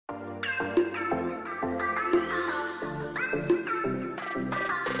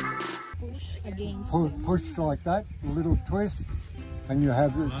push like that, a little twist, and you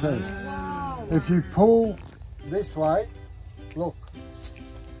have the cherry. Wow. If you pull this way, look,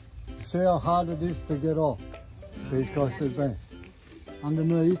 see how hard it is to get off, because it's been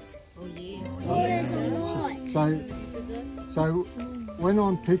underneath. Oh yeah. Oh, there's a lot. So when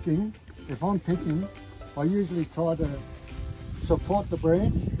I'm picking, if I'm picking, I usually try to support the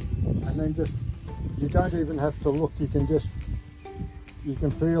branch, and then just, you don't even have to look, you can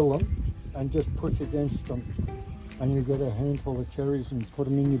feel them and just push against them, and you get a handful of cherries and put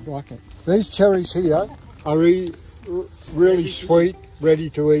them in your bucket. These cherries here are really sweet, ready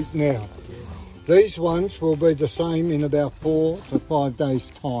to eat now. These ones will be the same in about 4 to 5 days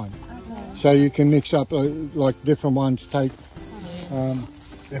time. So you can mix up like different ones. Take,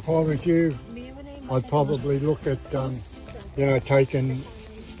 if I was you, I'd probably look at, you know, taking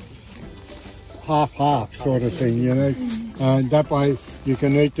half sort of thing, you know. That way you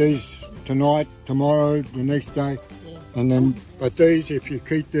can eat these tonight, tomorrow, the next day, and then, but these, if you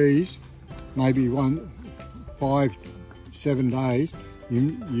keep these, maybe 5, 7 days,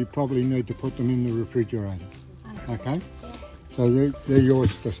 you probably need to put them in the refrigerator. Okay? So they're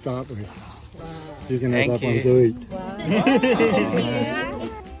yours to start with. Wow. You can have that one to eat. Wow.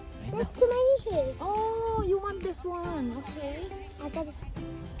 There's too many here. Oh, you want this one? Okay. I got it.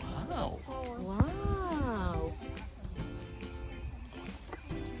 Wow. Wow. Wow.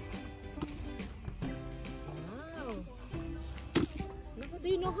 Do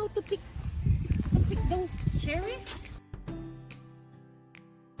you know how to pick those cherries?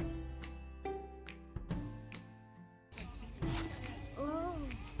 Oh.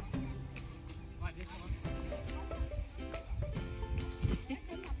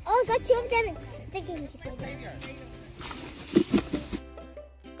 Oh, I got 2 of them sticking together.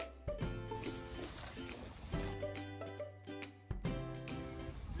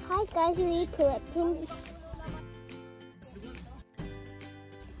 Hi guys, we're collecting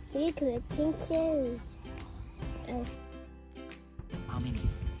cherries. How many?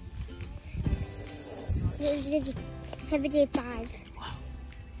 75. Wow.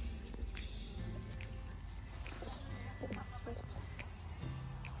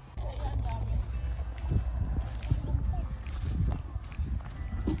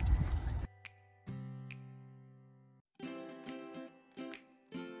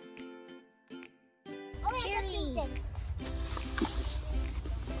 Cherries.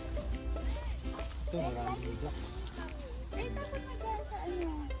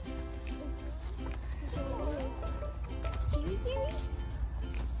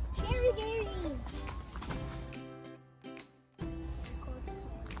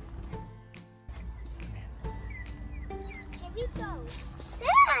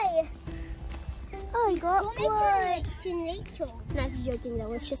 Hey! Oh, I got one. No, I was joking. That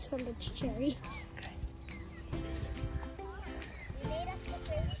was just from the cherry.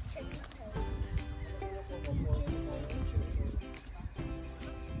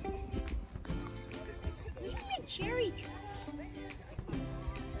 Cherry juice.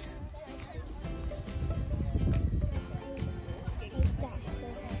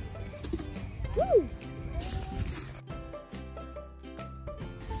 Woo!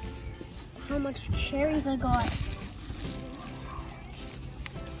 How much cherries I got.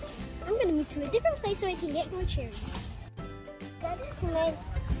 I'm gonna move to a different place so I can get more cherries. Can I...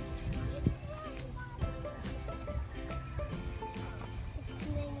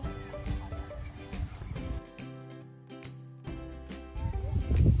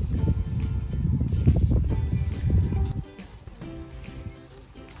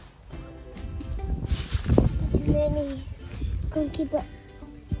 Many. Go keep it.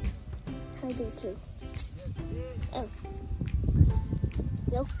 How do you too? Oh.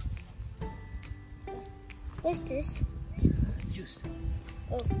 No. What's this? Juice.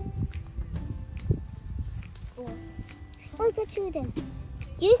 Oh. Oh. Oh, I got 2 of them.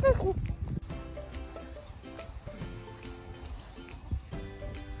 Jesus. Look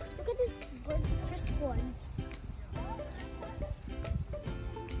at this burnt crisp one.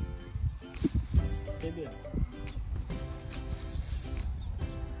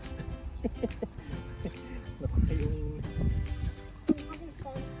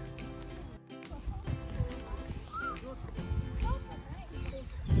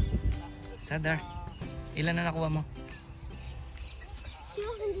 Sadar, ilan na nakuha mo?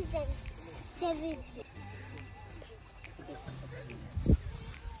 270.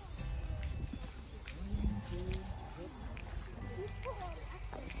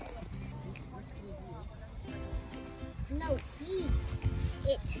 No, eat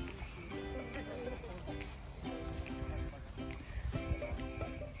it.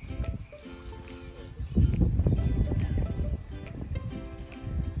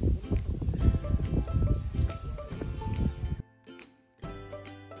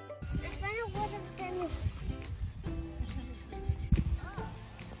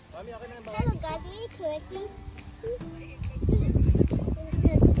 Hello guys, we are collecting these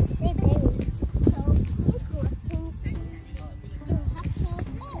because they're berries. So we're collecting. You have to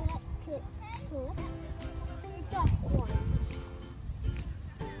collect the dark ones.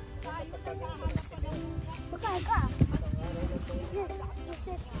 Look, I got. It's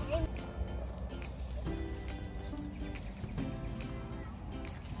just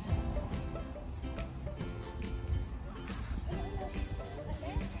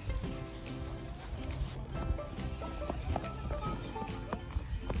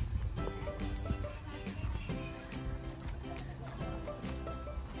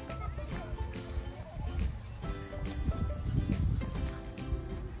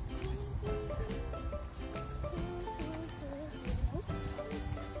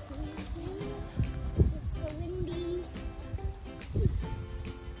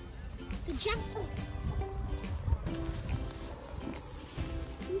jackpot.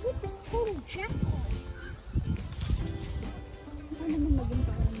 We hit this total jackpot.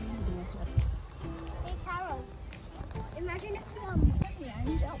 Hey Carol, imagine if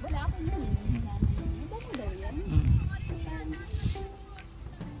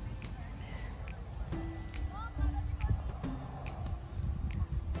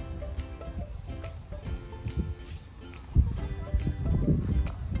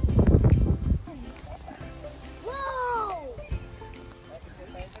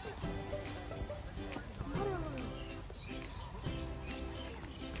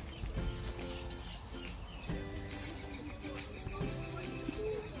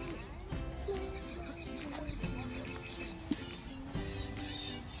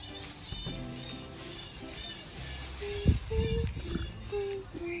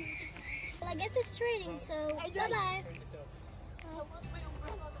I guess it's trading, so bye-bye.